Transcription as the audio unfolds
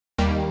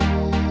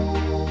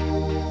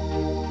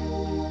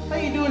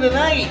doing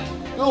tonight?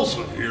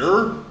 BillSiff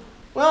here.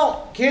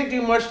 Well, can't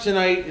do much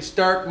tonight. It's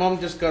dark. Mom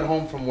just got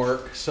home from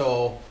work,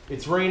 so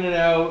it's raining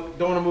out.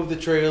 Don't want to move the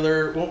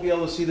trailer. Won't be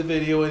able to see the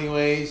video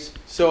anyways.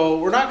 So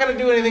we're not going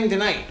to do anything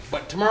tonight,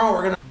 but tomorrow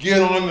we're going to Get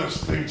on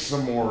this thing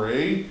some more,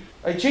 eh?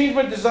 I changed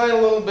my design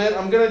a little bit.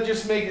 I'm going to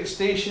just make it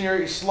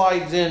stationary. It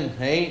slides in,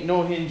 eh?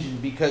 No hinging,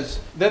 because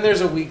then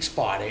there's a weak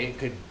spot, eh? It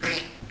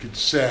could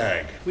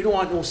sag. We don't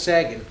want no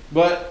sagging.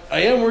 But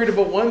I am worried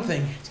about one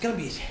thing. It's going to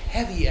be as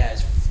heavy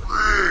as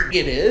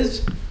it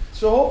is.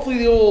 So hopefully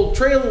the old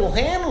trailer will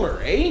handle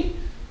her, eh?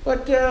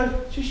 But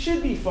she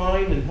should be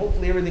fine, and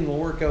hopefully everything will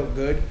work out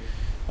good.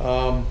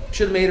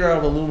 Should have made her out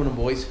of aluminum,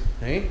 boys,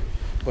 eh?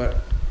 But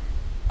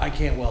I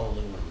can't weld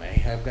aluminum,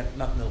 eh? I've got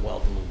nothing to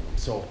weld aluminum.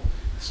 So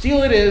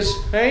steel it is,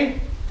 eh?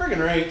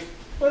 Friggin' right.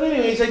 But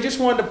anyways, I just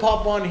wanted to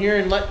pop on here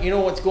and let you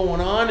know what's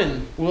going on,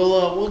 and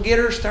we'll get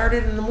her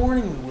started in the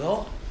morning, we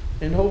will.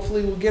 And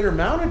hopefully we'll get her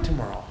mounted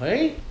tomorrow,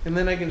 eh? And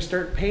then I can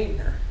start painting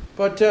her.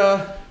 But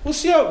we'll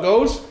see how it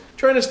goes.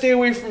 Trying to stay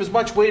away from as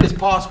much weight as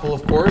possible,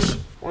 of course.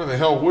 Why the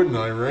hell wouldn't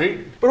I, right?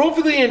 But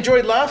hopefully you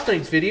enjoyed last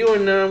night's video,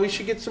 and we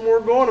should get some more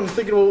going. I'm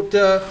thinking about,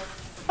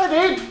 hi,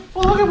 Dave.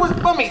 Well, look at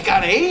what Mummy's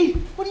got, eh?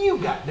 What do you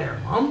got there,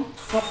 Mum?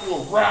 A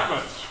couple of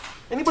rabbits.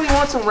 Anybody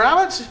want some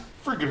rabbits?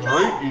 Friggin'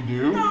 right you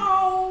do.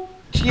 No.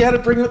 She had to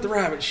bring out the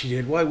rabbit, she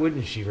did. Why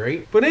wouldn't she,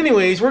 right? But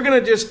anyways, we're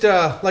gonna just,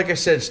 like I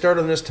said, start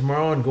on this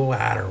tomorrow and go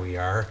at her, we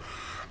are.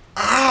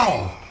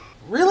 Ow!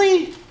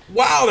 Really?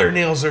 Wow, their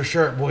nails are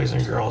sharp, boys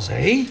and girls,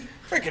 eh?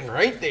 Freaking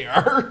right they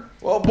are.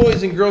 Well,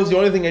 boys and girls, the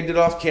only thing I did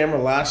off camera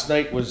last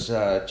night was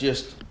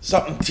just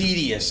something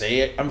tedious,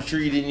 eh? I'm sure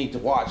you didn't need to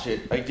watch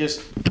it. I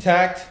just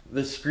tacked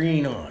the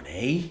screen on,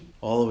 eh?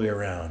 All the way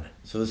around.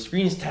 So the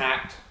screen's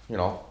tacked, you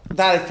know.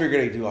 That I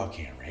figured I'd do off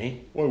camera, eh?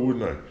 Why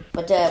wouldn't I?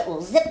 But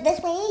we'll zip this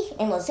way,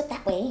 and we'll zip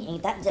that way,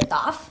 and get that zipped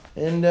off.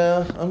 And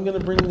I'm gonna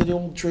bring the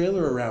old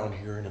trailer around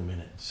here in a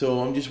minute.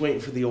 So I'm just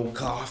waiting for the old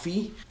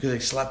coffee, because I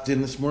slept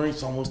in this morning.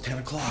 It's almost 10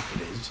 o'clock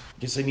it is.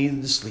 Guess I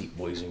needed to sleep,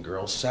 boys and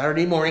girls.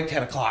 Saturday morning,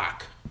 10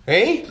 o'clock.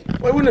 Hey?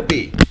 Why wouldn't it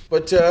be?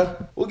 But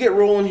we'll get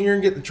rolling here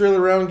and get the trailer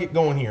around and get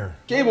going here.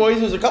 Okay, boys,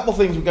 there's a couple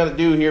things we gotta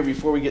do here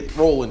before we get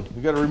rolling.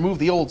 We gotta remove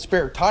the old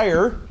spare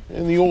tire.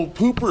 And the old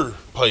pooper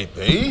pipe,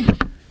 eh?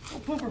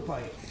 Old pooper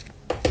pipe.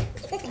 I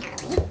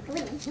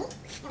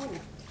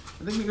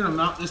think we're gonna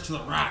mount this to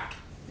the rack.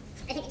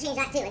 I think it changed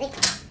that too, I think.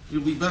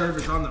 It'll be better if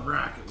it's on the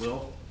rack, it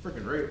will.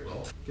 Freaking right it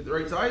will. Get the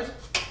right size?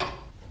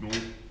 No.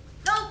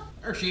 No!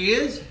 There she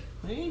is.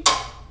 Hey,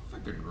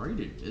 freaking right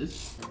it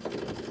is.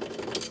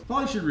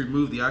 Probably should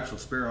remove the actual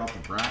spare off the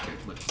bracket,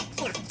 but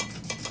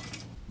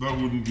That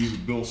wouldn't be the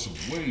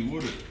BillSiff way,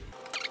 would it?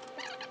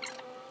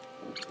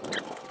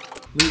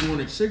 late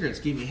morning cigarettes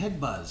gave me head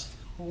buzz.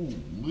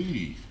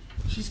 Holy.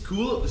 She's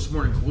cool up this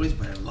morning, boys,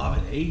 but I love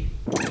it, eh?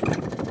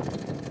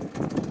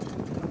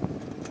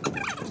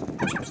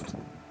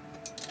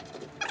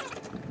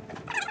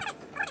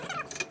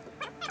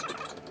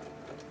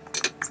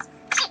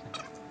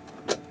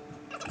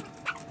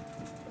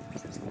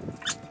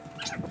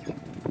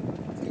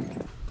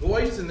 The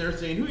wife's in there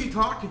saying, who are you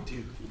talking to?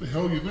 What the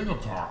hell do you think I'm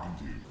talking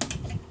to?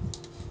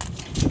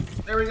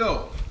 There we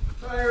go.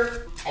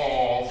 Fire.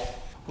 Off.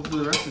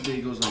 Hopefully the rest of the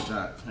day goes like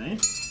that, eh?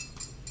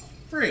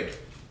 Frig.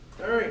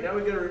 Alright, now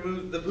we gotta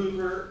remove the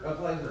pooper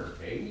apply-her,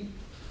 okay?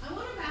 I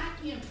want to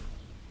vacuum.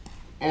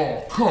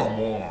 Oh, come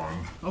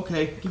on.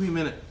 Okay, give me a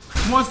minute.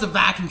 She wants to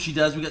vacuum, she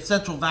does. We got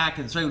central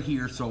vacuums right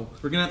here, so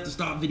we're gonna have to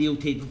stop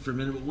videotaping for a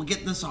minute, but we'll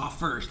get this off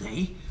first,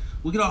 eh?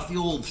 We'll get off the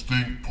old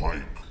Stink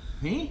pipe.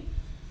 eh?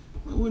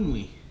 Why wouldn't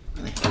we?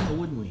 Why the hell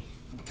wouldn't we?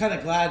 I'm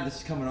kinda glad this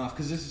is coming off,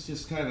 because this is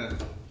just kinda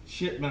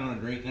shit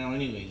mounted right now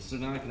anyways, so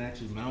now I can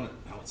actually mount it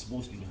how it's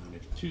supposed to be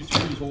mounted. 2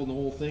 screws holding the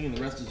whole thing, and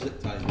the rest is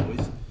zip ties,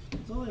 boys.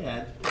 That's all I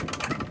had.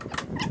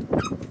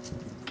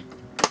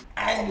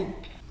 Ow.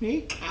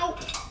 Hey, ow!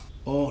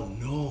 Oh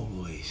no,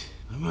 boys.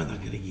 I'm not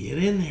gonna get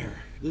in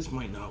there. This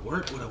might not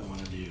work what I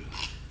want to do.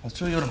 I'll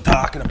show you what I'm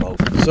talking about.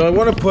 So I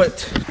want to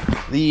put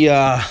the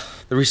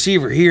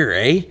receiver here,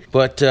 eh?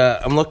 But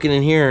I'm looking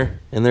in here,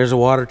 and there's a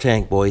water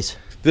tank, boys.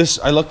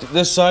 I looked at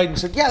this side and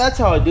said, yeah, that's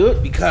how I do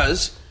it,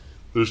 because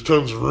There's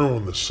tons of room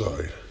on this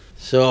side.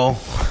 so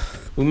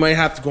we might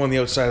have to go on the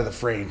outside of the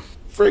frame.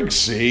 Frig's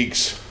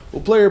sakes.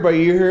 We'll play her by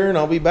ear here, and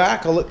I'll be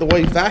back. I'll let the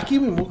wife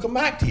vacuum, and we'll come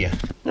back to you.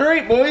 All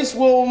right, boys.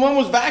 Well, Mom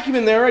was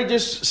vacuuming there. I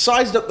just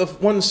sized up the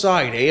one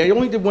side, eh? I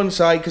only did one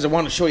side because I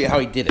wanted to show you how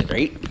he did it,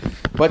 right?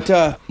 But,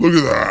 Look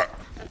at that.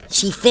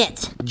 She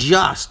fits.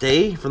 just,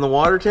 eh? From the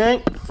water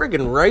tank?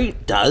 Friggin'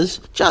 right,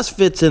 does. Just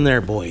fits in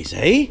there, boys,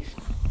 eh?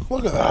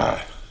 Look at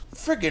that.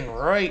 Friggin'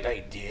 right,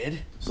 I did.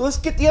 So let's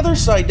get the other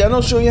side done.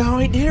 I'll show you how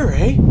I did her,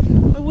 eh?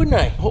 Why wouldn't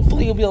I?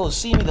 Hopefully you'll be able to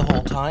see me the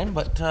whole time,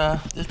 but,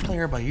 just play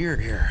her by ear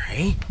here,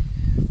 eh?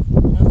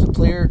 Let's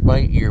play her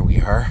by ear we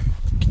are.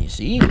 Can you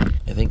see?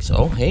 I think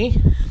so, hey?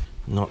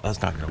 No,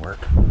 that's not gonna work.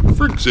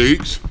 Frig's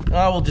sakes.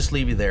 We'll just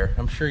leave you there.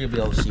 I'm sure you'll be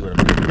able to see what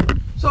I'm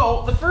doing.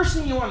 So, the first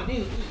thing you want to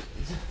do is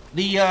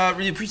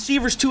the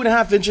receiver's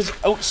 2.5 inches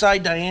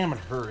outside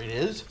diameter, it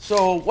is.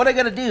 So, what I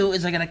gotta do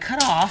is I gotta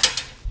cut off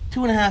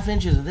 2.5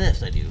 inches of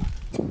this, I do.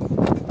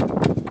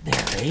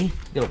 There, eh?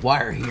 Got a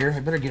wire here. I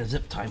better get a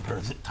zip tie and put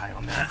a zip tie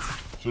on that.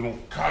 So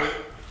don't cut it.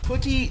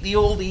 Put the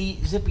old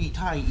zippy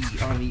tie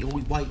on the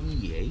old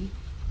YE, eh?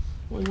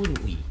 Why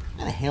wouldn't we?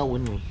 Why the hell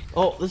wouldn't we?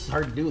 Oh, this is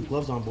hard to do with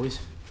gloves on, boys.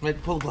 I had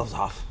to pull the gloves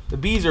off. The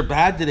bees are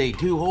bad today,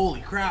 too.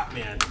 Holy crap,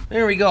 man.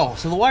 There we go.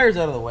 So the wire's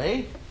out of the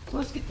way. So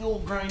let's get the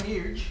old grind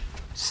edge.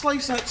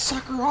 Slice that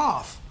sucker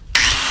off.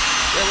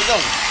 There we go.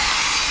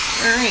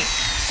 All right.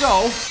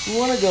 So we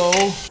want to go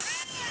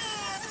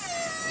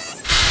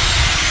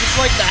just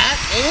like that,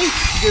 eh?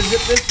 You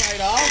zip this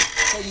side off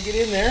so you can get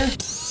in there.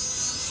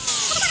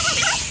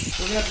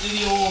 We're gonna have to do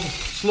the old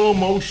slow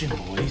motion,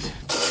 boys.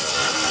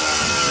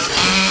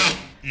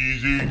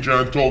 Easy,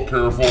 gentle,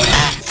 careful.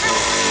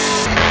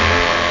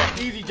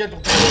 Easy,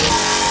 gentle,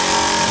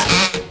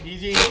 careful.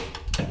 Easy,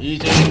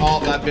 easy. All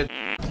that bit.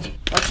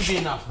 That should be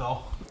enough,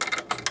 though.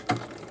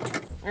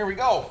 There we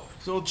go.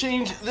 So we'll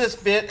change this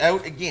bit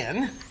out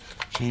again.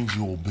 Change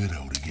the old bit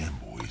out again,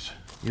 boys.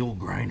 The old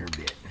grinder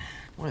bit.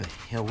 Why the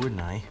hell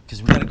wouldn't I?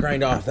 Because we gotta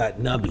grind off that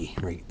nubby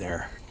right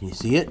there. Can you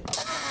see it?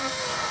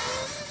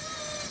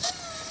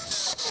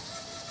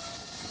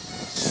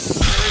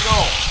 There we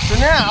go. So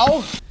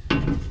now,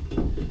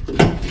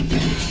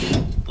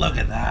 look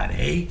at that,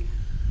 eh?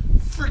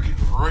 Freaking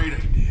right I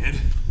did.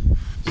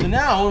 So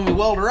now when we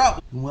weld her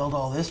up, we weld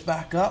all this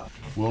back up.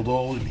 Weld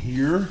all in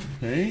here,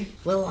 eh?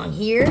 Well, on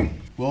here.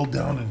 Weld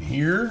down in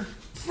here.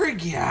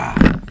 Frig yeah.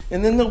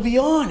 And then they'll be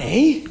on,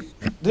 eh?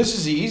 This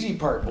is the easy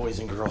part, boys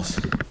and girls.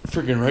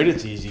 Friggin' right,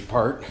 it's the easy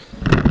part.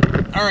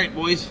 All right,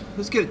 boys,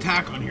 let's get a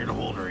tack on here to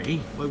hold her, eh?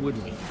 Why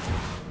wouldn't we?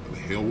 Why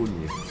the hell wouldn't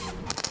we?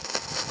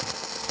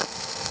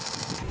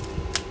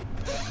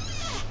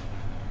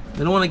 I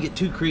don't want to get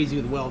too crazy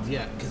with welds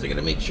yet, because I got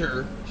to make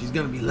sure she's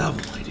going to be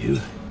level, I do.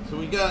 So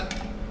we got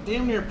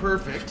damn near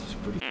perfect. It's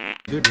pretty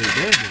good right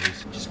there,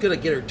 boys. Just got to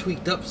get her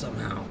tweaked up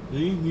somehow.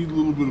 You need a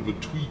little bit of a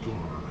tweak on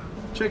her.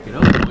 Check it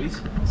out, boys.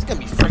 It's going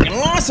to be freaking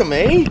awesome,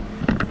 eh?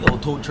 The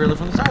old tow trailer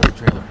from the side of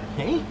the trailer,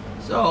 eh?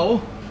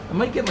 So, I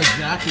might get my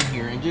jack in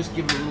here and just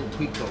give it a little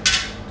tweak though.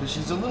 Because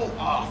she's a little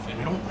off,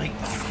 and I don't like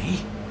that, eh?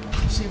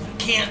 Let's see if I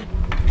can.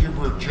 Give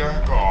her a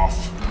jack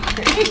off.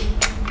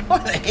 Why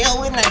the hell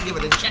wouldn't I give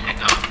it a jack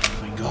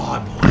off? Oh my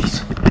God,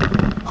 boys.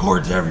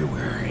 Cords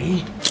everywhere,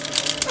 eh?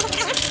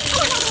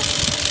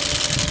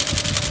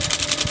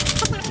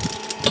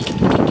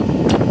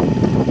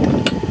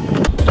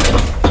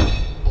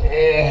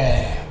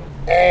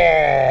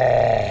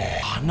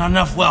 Not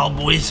enough weld,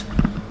 boys.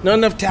 Not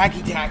enough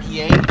tacky,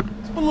 eh?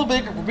 Let's put a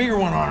little bigger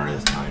one on her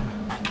this time.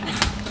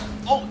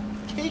 Oh,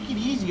 take it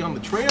easy on the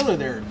trailer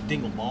there,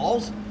 dingle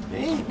balls.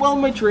 Hey, weld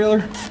my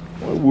trailer.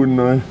 Why wouldn't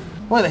I?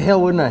 Why the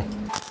hell wouldn't I?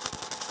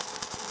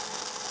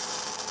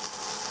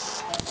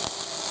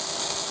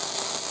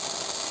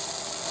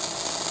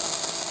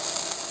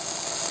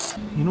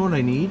 You know what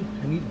I need?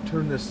 I need to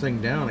turn this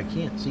thing down. I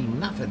can't see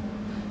nothing.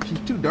 She's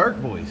too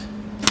dark, boys.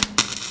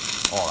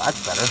 Oh, that's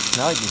better.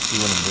 Now I can see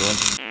what I'm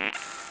doing.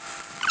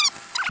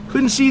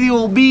 Couldn't see the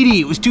old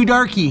beady. It was too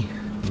darky.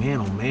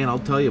 Man, oh man, I'll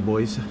tell you,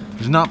 boys.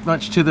 There's not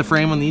much to the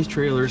frame on these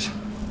trailers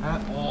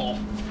at all.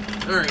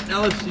 All right,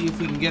 now let's see if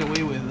we can get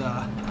away with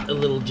a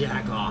little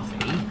jack off,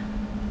 eh?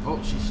 Oh,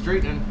 she's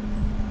straightening.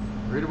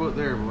 Right about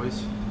there,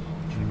 boys.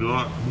 Do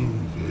not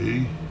move,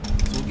 eh?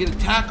 So we'll get a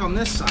tack on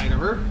this side of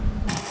her.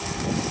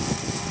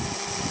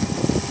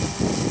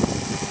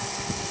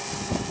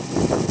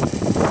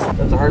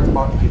 That's a hard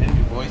spot to get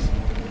into, boys.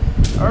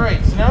 All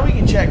right, so now we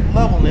can check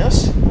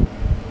levelness.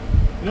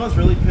 You know what's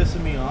really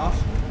pissing me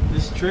off?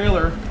 This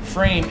trailer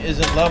frame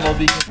isn't level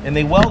and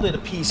they welded a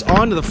piece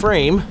onto the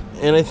frame,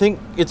 and I think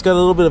it's got a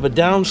little bit of a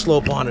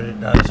downslope on it,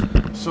 it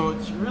does. So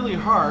it's really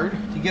hard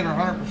to get her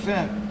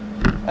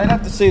 100%. I'd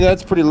have to say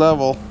that's pretty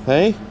level,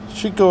 hey?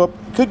 Should go up,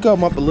 could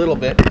come up a little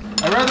bit.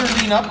 I'd rather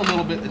lean up a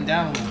little bit than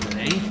down a little bit,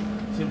 eh?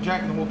 See, I'm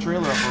jacking the whole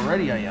trailer up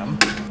already, I am.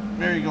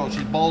 There you go,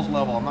 she's balls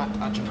level, I'm not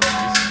touching her,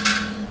 guys.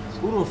 Let's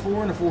go to a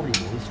 4 and a 40,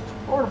 boys.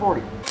 4 and a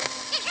 40.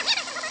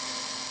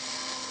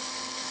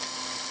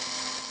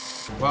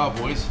 Wow,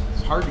 boys,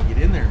 it's hard to get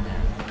in there,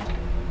 man.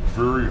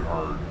 Very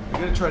hard. I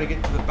gotta try to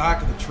get to the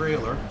back of the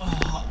trailer.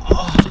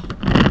 Oh,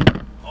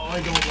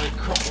 I don't like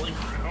crawling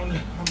around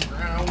on the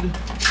ground.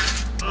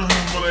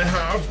 But I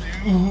have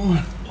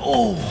to.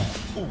 Oh,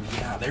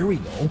 yeah, there we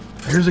go.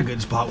 There's a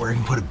good spot where I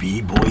can put a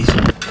bead, boys.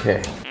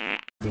 Okay,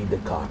 feed the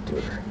cock to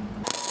her.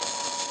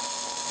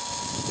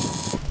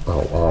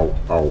 Ow, ow,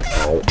 ow,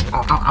 ow.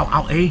 Ow, ow, ow,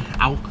 ow, eh?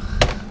 Ow.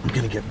 I'm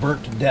gonna get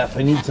burnt to death.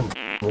 I need some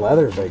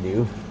leather if I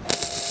do.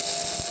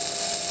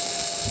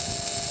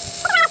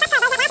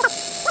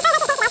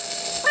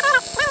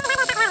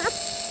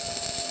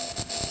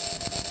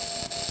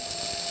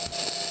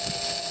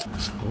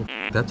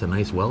 That's a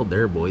nice weld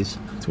there, boys.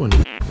 That's one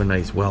a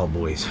nice weld,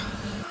 boys.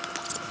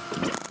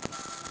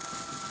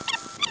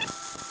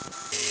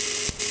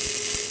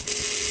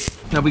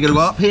 Now we gotta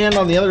go up hand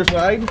on the other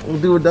side. We'll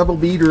do a double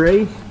bead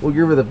array. We'll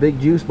give her the big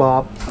juice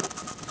bob.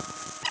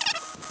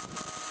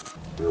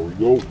 There we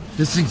go.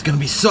 This thing's gonna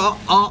be solid.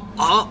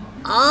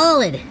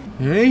 Solid.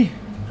 Hey,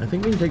 I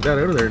think we can take that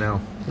out of there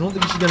now. I don't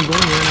think she's gonna go in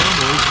there now,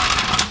 boys.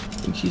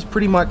 I think she's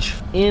pretty much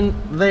in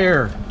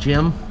there,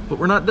 Jim. But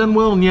we're not done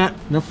welding yet.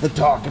 Enough of the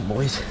talking,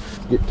 boys.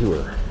 Get to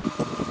her.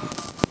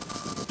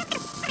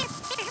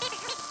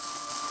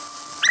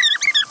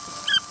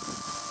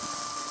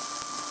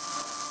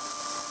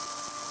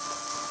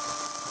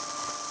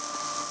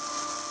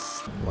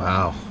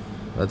 Wow,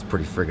 that's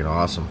pretty friggin'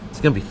 awesome.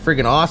 It's gonna be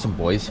friggin' awesome,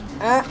 boys.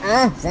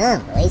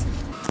 Awesome, boys.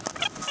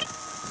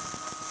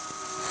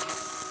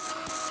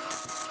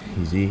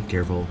 Easy,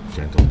 careful,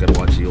 gentle. Gotta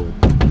watch the old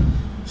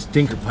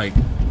stinker pipe.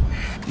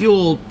 The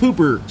old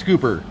pooper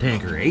scooper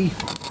tanker, eh?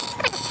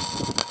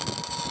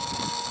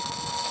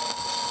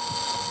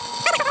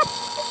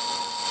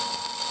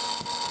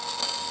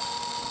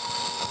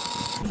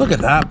 Look at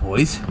that,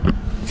 boys.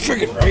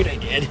 Friggin' right I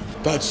did.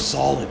 That's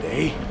solid,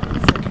 eh?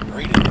 Friggin'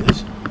 right it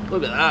is.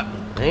 Look at that,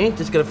 eh?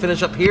 Just gonna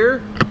finish up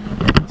here.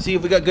 See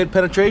if we got good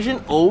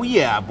penetration. Oh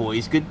yeah,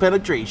 boys, good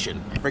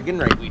penetration. Friggin'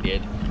 right we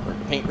did. We're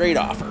gonna paint right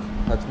off her.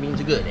 That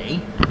means a good, eh?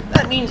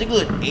 That means a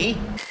good, eh?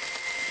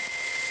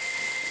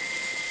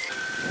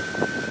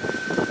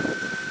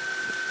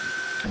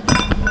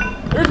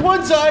 There's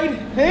one side,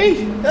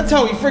 hey? That's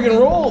how we friggin'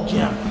 roll,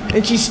 Jim.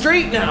 And she's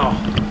straight now.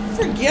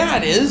 Frig yeah,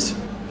 it is.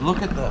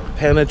 Look at the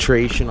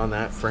penetration on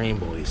that frame,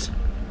 boys.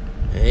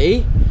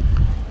 Hey?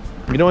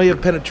 You know you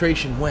have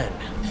penetration when?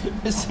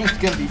 This thing's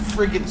gonna be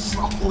friggin'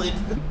 solid.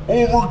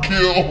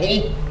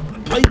 Overkill!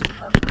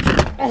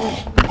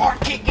 Oh,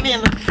 kick it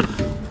in.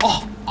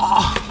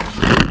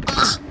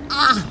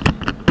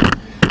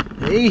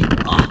 Hey.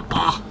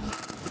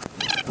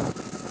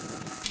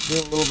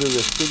 Doing a little bit of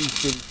the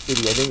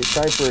city. I think it's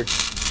time for a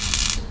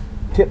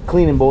tip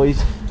cleaning, boys.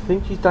 I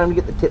think she's time to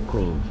get the tip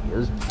cleaned. She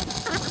is.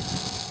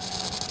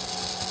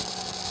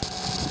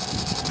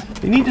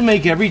 They need to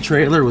make every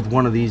trailer with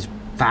one of these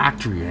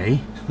factory, eh?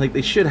 Like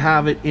they should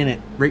have it in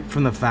it right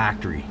from the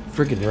factory.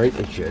 Freaking right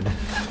they should.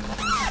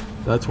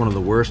 That's one of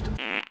the worst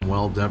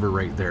welds ever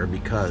right there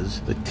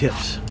because the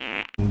tips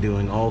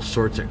doing all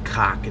sorts of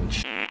cock and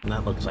shit. And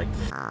that looks like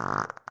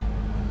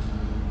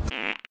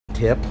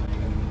tip.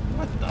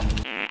 What the?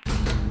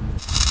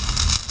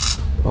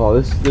 Oh,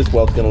 this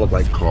weld's gonna look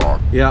like cock.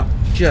 Yeah,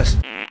 just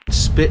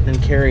spitting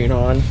and carrying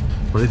on.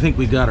 But I think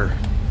we got her.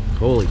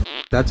 Holy,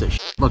 that's a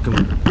looking.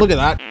 Look at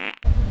that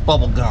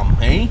bubble gum,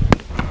 eh?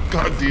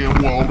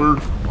 Goddamn welder.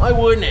 Why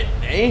wouldn't it,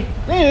 eh?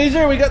 Anyways,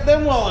 there we got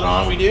them welding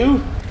on, we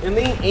do. And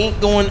they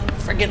ain't going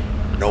freaking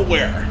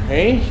nowhere,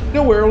 eh?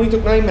 Nowhere, only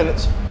took 9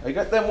 minutes. I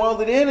got them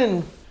welded in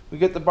and we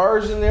got the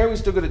bars in there. We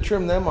still gotta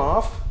trim them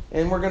off.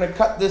 And we're gonna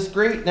cut this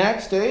grate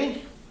next, eh?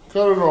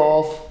 Cut it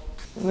off.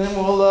 And then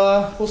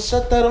we'll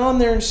set that on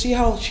there and see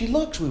how she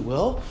looks, we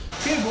will.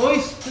 Okay,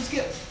 boys, let's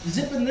get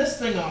zipping this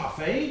thing off,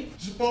 eh?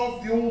 Zip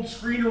off the old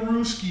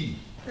screener-rooski.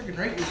 Freaking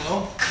right we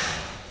will.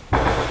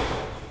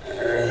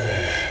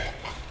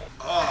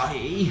 Oh,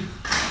 hey.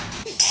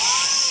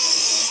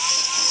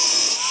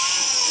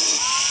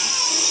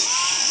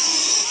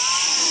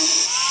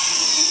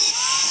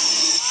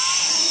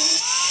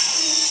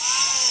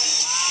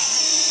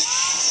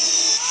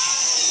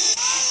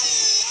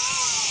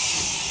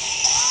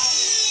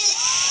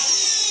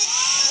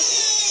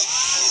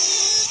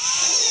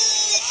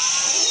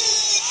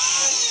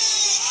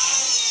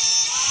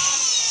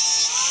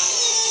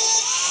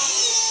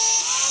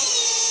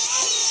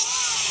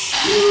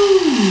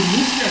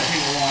 This is gonna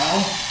take a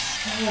while.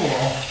 Oh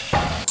well.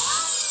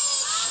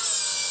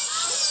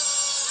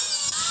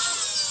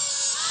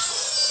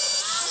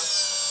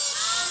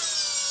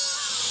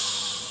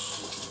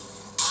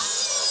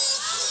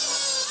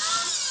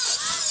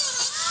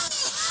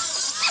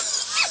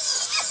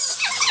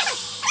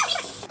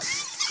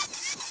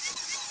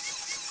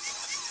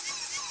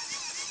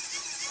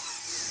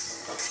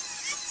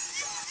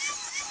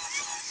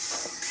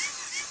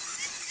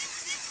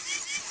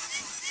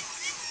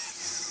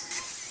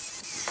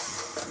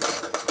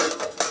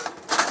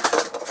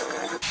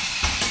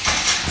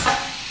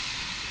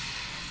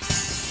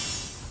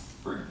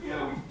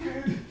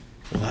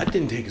 Well, that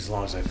didn't take as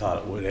long as I thought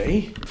it would,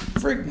 eh?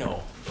 Frig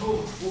no.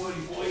 Oh boy,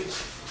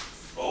 boys.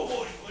 Oh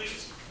boy,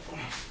 boys.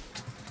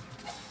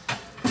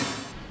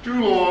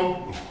 Too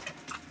long.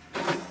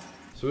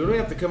 So we only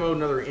have to come out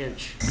another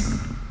inch.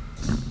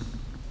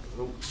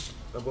 Oh,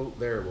 about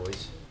there,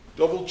 boys.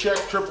 Double check,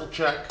 triple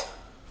check.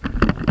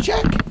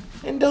 Check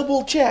and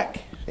double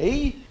check,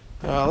 eh?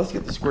 Let's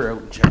get the square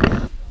out and check.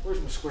 Where's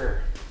my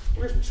square?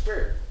 Where's my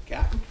square,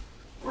 Cap?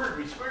 Where'd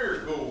my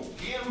squares go,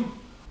 Jim?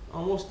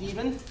 Almost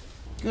even.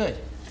 Good.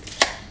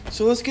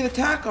 So let's get a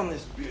tack on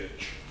this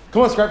bitch.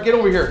 Come on, Scrap, get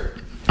over here.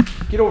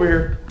 Get over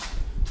here.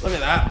 Look at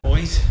that,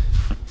 boys.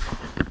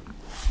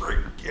 Frick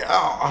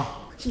yeah.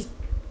 She's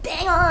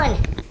bang on.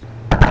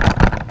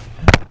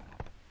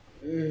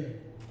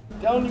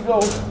 Down you go.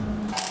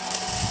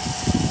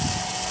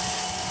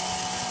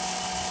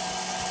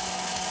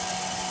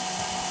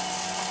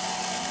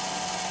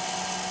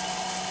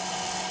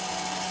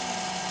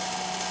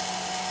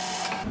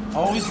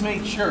 Always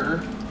make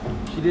sure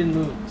she didn't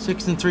move.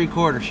 6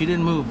 3/4. She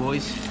didn't move,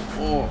 boys.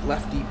 Oh,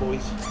 lefty,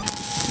 boys.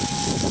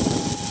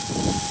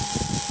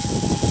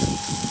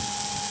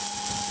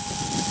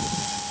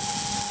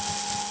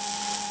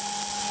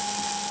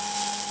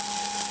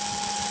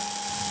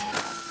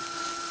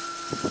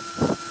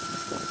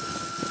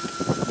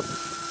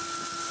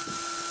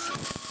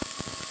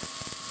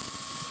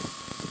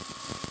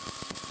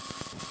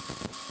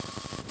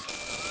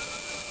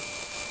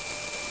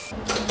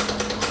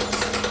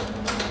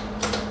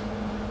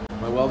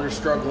 welder's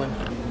struggling.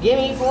 Give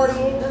me 40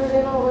 acres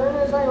and over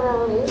this way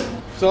around here.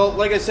 So,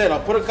 like I said,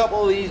 I'll put a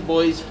couple of these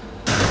boys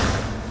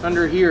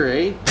under here,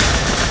 eh?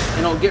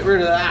 And I'll get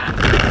rid of that.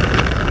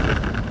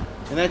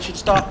 And that should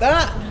stop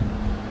that.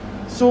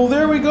 So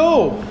there we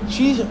go.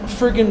 She's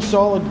friggin'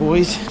 solid,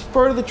 boys. It's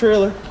part of the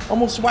trailer.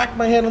 Almost whacked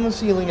my head on the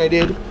ceiling, I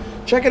did.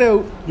 Check it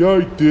out. Yeah,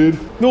 I did.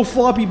 No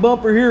floppy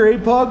bumper here, eh,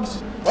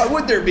 pugs? Why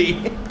would there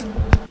be?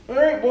 All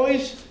right,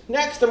 boys.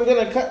 Next, I'm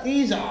gonna cut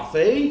these off,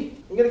 eh?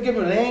 I'm gonna give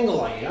them an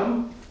angle, I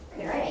am.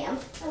 You're right, I am.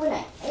 How would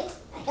I? Hey,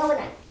 how would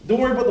I? Don't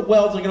worry about the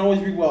welds, I can always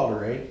re-weld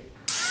her, eh?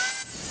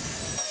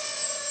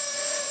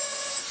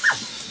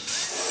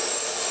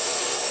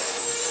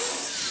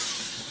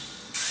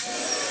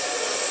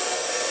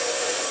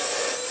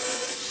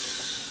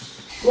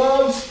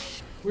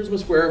 Gloves! Where's my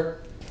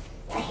square?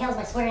 Where the hell's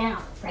my square now,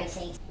 for Christ's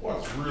sake?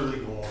 What's really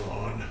going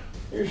on?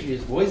 There she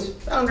is, boys.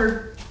 Found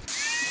her.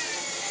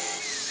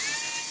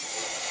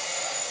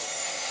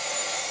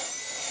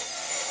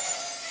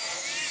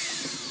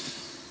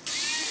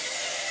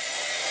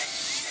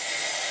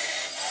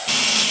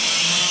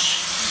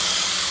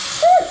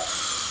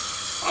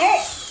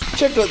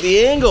 Check out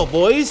the angle,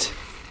 boys.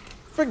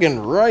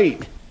 Friggin'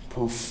 right.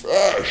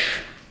 Profesh.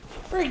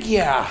 Frig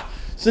yeah.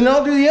 So now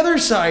I'll do the other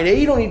side, eh?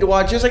 You don't need to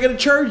watch this. I gotta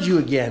charge you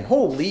again.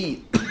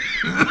 Holy.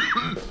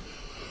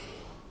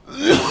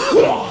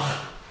 Ugh.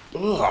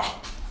 Got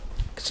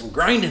some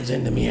grindings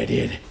into me, I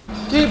did.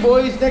 Okay,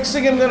 boys. Next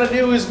thing I'm gonna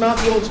do is mount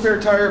the old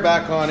spare tire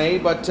back on, eh?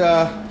 But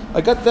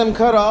I got them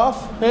cut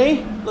off,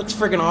 eh? Looks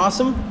friggin'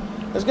 awesome.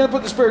 I was gonna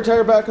put the spare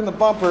tire back in the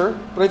bumper,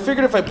 but I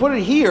figured if I put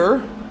it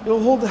here,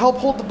 it'll help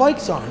hold the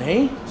bikes on,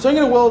 eh? So I'm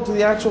gonna weld it to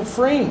the actual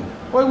frame.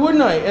 Why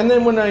wouldn't I? And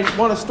then when I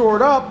want to store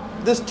it up,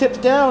 this tips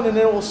down and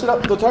then it will sit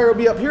up, the tire will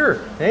be up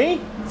here, eh?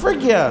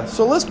 Frig yeah,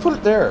 so let's put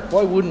it there.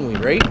 Why wouldn't we,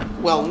 right?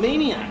 Well,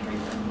 maniac.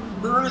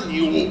 Burning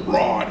the old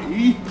rod,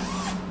 eh?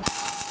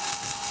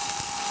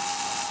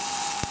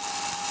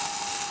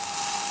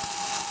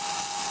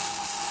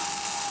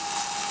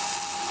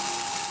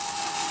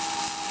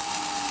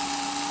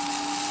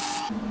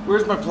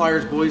 Where's my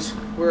pliers, boys?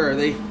 Where are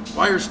they?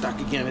 Wire's stuck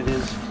again, it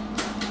is.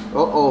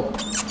 Uh-oh.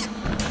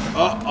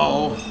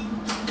 Uh-oh.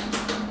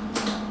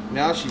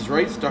 Now she's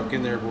right stuck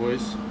in there,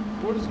 boys.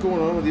 What is going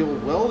on with the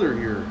old welder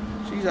here?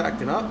 She's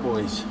acting up,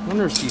 boys. I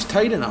wonder if she's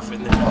tight enough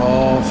in there.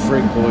 Oh,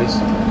 frig, boys.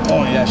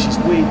 Oh, yeah, she's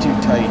way too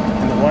tight.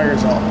 And the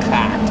wire's all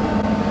cocked.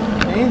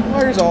 Eh? The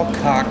wire's all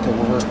cocked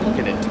over. Look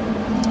at it.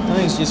 I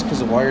think it's just because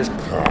the wire's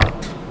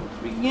cocked.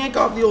 We can yank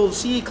off the old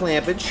C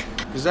clampage,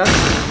 because that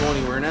doesn't go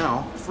anywhere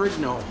now. Frig,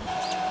 no.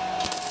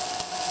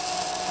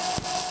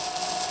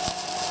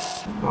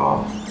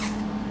 Oh,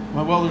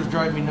 my welder's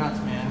driving me nuts,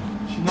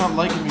 man. She's not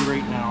liking me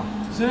right now.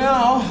 So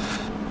now,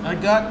 I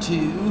got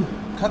to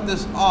cut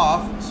this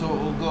off so it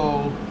will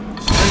go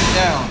straight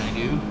down, I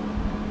do.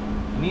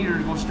 I need her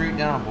to go straight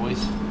down,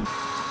 boys.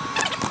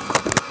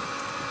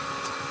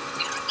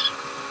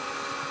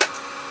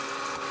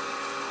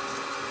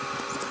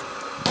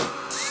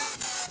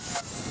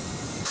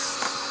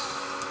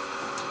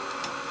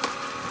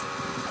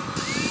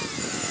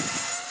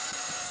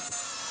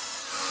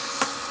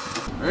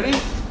 Ready?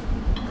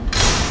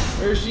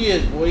 There she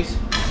is, boys.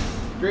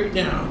 Straight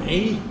down,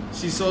 eh?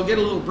 See, so I'll get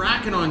a little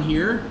bracket on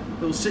here.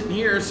 It'll sit in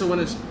here, so when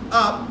it's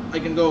up, I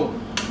can go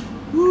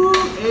woo,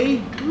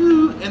 eh,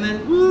 woo, and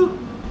then woo.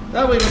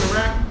 That way, when the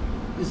rack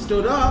is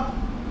stood up,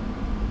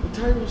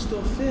 the tire will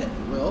still fit.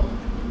 It will,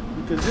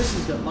 because this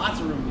has got lots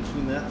of room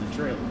between that and the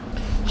trailer.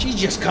 She's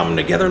just coming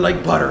together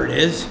like butter, it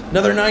is.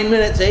 Another 9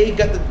 minutes, eh?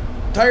 Got the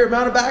tire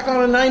mounted back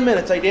on in 9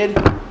 minutes, I did.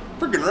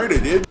 Freaking right I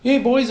did. Hey,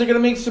 boys, I gotta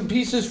make some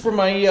pieces for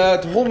my,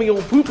 to hold me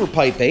old pooper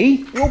pipe,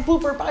 eh? The old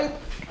pooper pipe.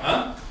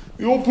 Huh?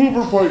 The old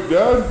pooper pipe,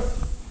 Dad.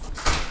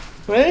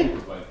 Hey?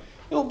 Pooper pipe.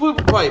 The old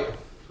pooper pipe.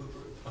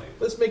 Pooper pipe.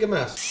 Let's make a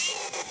mess.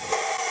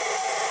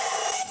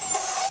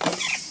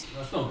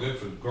 That's no good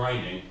for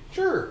grinding.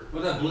 Sure.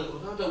 What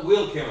that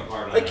wheel came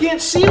apart on I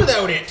can't see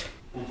without it.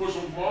 We'll put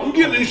some I'm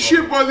getting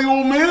shit by the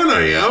old man,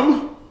 I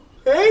am.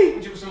 Hey?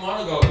 Put some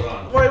monogoggles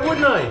on. Why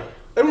wouldn't I?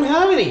 I don't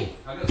have any.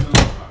 I got some.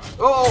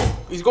 Uh-oh,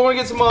 he's going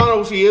to get some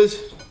monos, he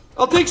is.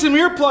 I'll take some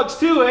earplugs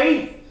too,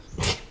 eh?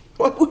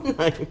 Why wouldn't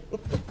I?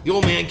 The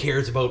old man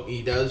cares about me,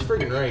 he does.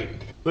 Friggin' right.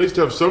 Nice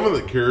to have someone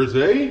that cares,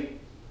 eh?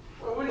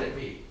 Why wouldn't it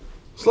be?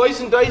 Slice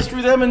and dice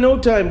through them in no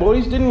time,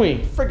 boys, didn't we?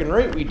 Friggin'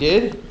 right we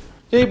did.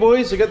 Hey,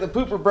 boys, I got the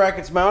pooper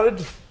brackets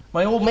mounted.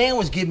 My old man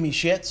was giving me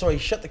shit, so I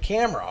shut the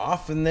camera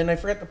off, and then I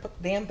forgot to put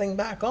the damn thing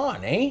back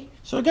on, eh?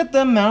 So I got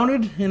them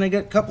mounted, and I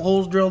got a couple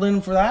holes drilled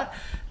in for that.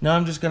 Now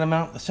I'm just gonna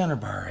mount the center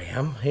bar, I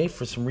am, hey,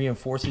 for some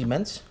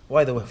reinforcements.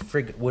 Why the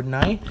frig wouldn't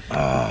I?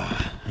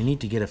 I need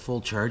to get a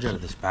full charge out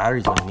of this battery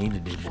is what I need to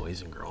do,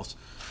 boys and girls.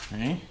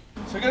 Eh?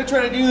 So I gotta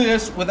try to do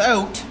this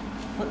without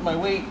putting my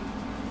weight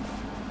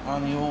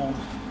on the old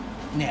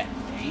net,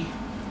 eh?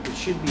 It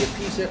should be a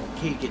piece of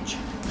cakeage.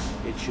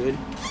 It should.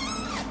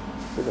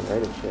 Friggin'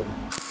 right, it should.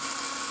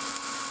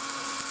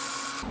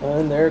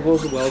 And there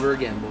goes the welder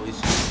again, boys.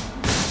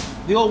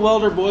 The old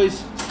welder,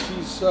 boys.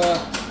 She's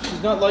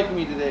not liking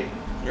me today.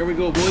 There we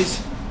go,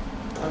 boys.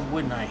 Why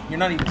wouldn't I? You're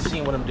not even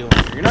seeing what I'm doing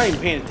here. You're not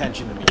even paying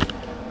attention to me.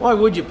 Why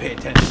would you pay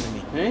attention to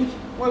me, eh?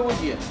 Why would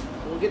you?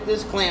 We'll get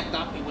this clamped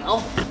up, we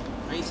will.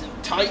 Nice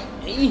and tight,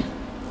 eh?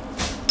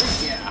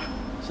 Yeah.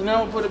 So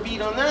now we'll put a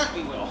bead on that,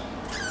 we will.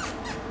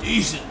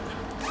 Decent.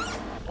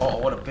 Oh,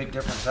 what a big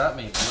difference that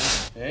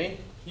makes, eh?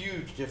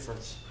 Huge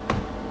difference.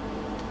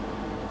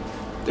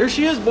 There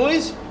she is,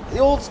 boys. The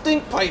old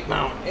stink pipe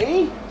mount,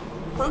 eh?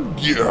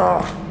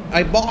 Yeah.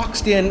 I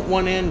boxed in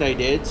one end, I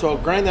did, so I'll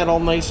grind that all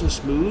nice and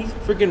smooth.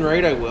 Freaking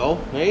right I will,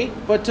 eh?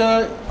 But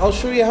I'll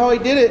show you how I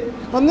did it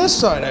on this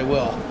side, I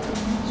will.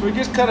 So we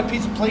just cut a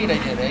piece of plate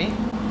I did, eh?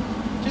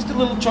 Just a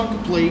little chunk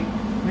of plate,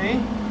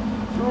 eh?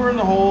 Threw her in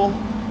the hole,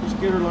 just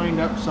get her lined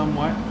up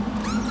somewhat,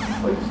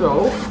 like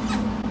so.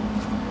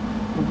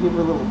 We'll give her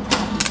a little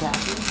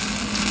tappy.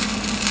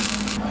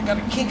 I got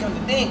a kink on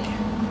the dink.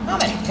 How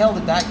the hell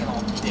did that get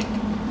all dick?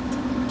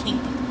 Kink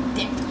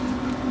dick.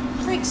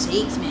 Frick's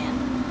sakes, man.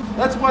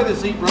 That's why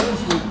this ain't running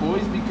smooth,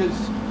 boys, because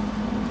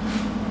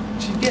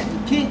she's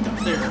getting kinked up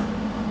there.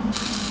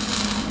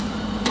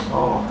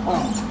 Oh,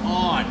 come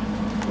on.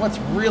 What's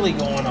really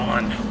going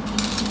on?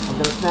 I'm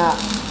gonna snap.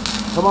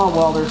 Come on,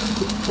 welder.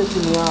 Quit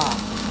pissing me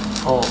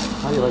off. Oh,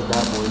 how do you like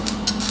that,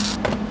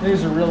 boys?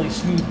 There's a really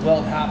smooth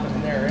weld happening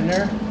there, isn't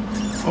there?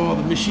 Oh,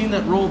 the machine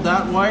that rolled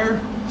that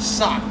wire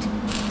sucked.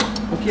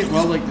 I can't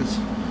weld like this.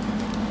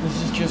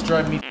 This is just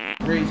driving me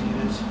crazy, it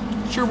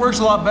is. Sure works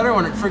a lot better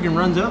when it friggin'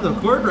 runs out of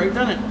the cord, right,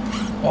 doesn't it?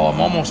 Oh, I'm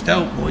almost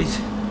out, boys.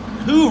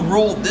 Who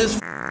rolled this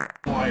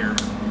wire?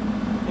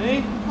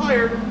 Hey,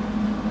 hired.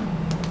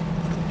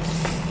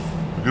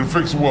 We're gonna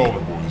fix the welder,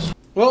 boys.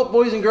 Well,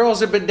 boys and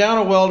girls, I've been down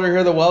a welder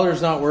here. The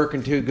welder's not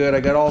working too good.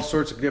 I got all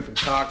sorts of different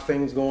cock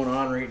things going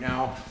on right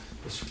now.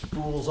 The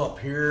spool's up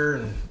here,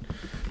 and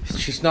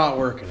it's just not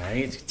working,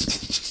 eh?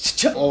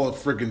 All the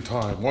friggin'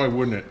 time. Why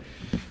wouldn't it?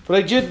 But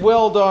I did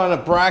weld on a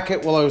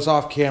bracket while I was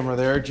off camera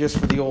there, just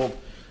for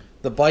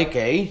the bike,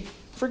 eh?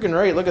 Freaking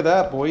right, look at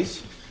that,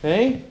 boys.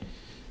 Hey,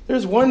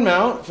 there's one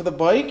mount for the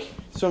bike,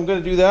 so I'm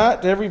gonna do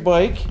that to every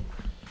bike.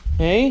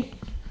 Hey,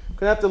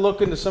 gonna have to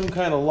look into some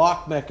kind of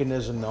lock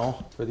mechanism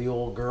though for the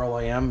old girl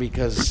I am,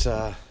 because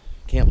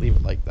can't leave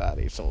it like that,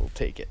 eh? So we'll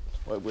take it.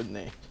 Why wouldn't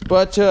they?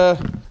 But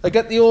I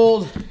got the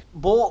old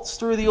bolts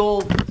through the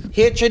old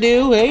hitch I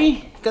do,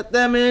 eh? Got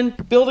them in.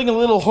 Building a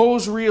little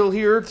hose reel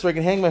here so I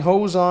can hang my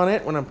hose on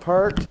it when I'm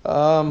parked.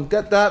 Got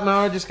that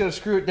mounted, just gotta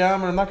screw it down,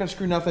 but I'm not gonna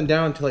screw nothing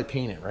down until I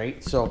paint it,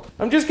 right? So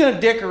I'm just gonna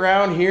dick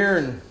around here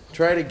and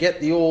try to get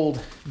the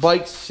old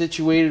bikes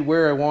situated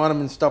where I want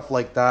them and stuff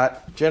like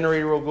that.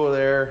 Generator will go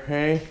there,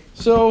 hey?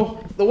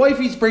 So the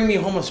wifey's bringing me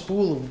home a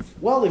spool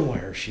of welding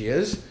wire, she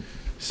is.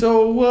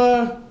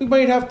 So we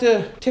might have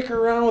to tick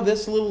around with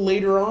this a little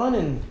later on,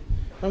 and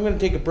I'm gonna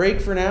take a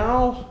break for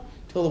now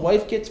till the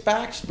wife gets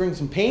back. She's bringing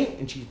some paint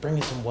and she's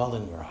bringing some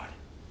welding rod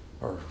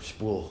or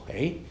spool,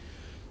 eh?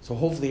 So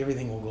hopefully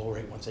everything will go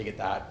right once I get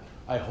that.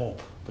 I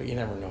hope, but you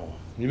never know.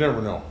 You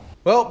never know.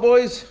 Well,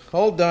 boys,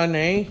 all done,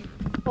 eh?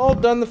 All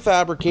done the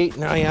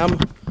fabricating. I am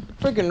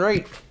friggin'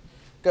 right.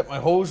 Got my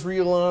hose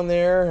reel on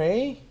there,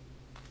 eh?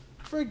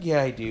 Frig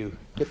yeah, I do.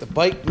 Got the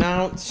bike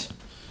mounts,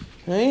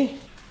 eh?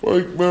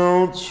 Bike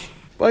mounts.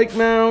 Bike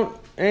mount,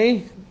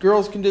 eh?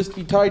 Girls can just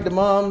be tied to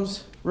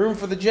moms. Room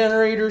for the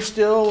generator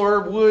still,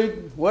 or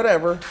wood,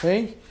 whatever,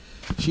 eh?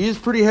 She is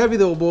pretty heavy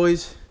though,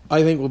 boys.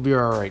 I think we'll be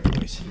alright,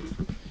 boys.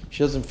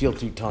 She doesn't feel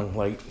too tongue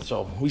light,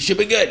 so we should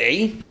be good,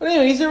 eh? But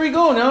anyways, there we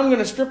go. Now I'm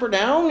gonna strip her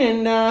down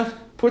and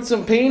put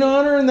some paint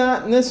on her and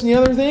that and this and the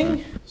other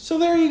thing. So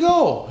there you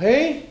go,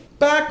 hey?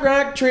 Back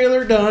rack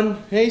trailer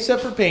done, hey,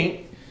 except for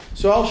paint.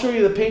 So I'll show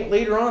you the paint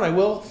later on. I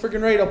will.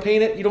 Freaking right, I'll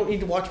paint it. You don't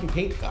need to watch me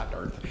paint, god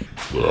darn.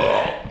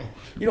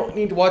 You don't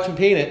need to watch me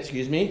paint it,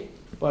 excuse me.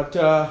 But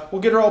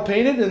we'll get her all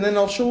painted and then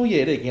I'll show you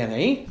it again,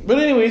 eh? But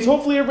anyways,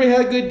 hopefully everybody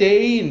had a good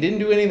day and didn't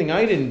do anything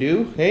I didn't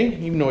do, eh?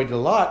 Even though I did a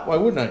lot, why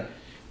wouldn't I?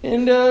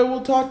 And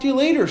we'll talk to you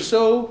later,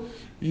 so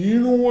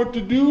You know what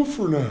to do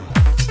for now.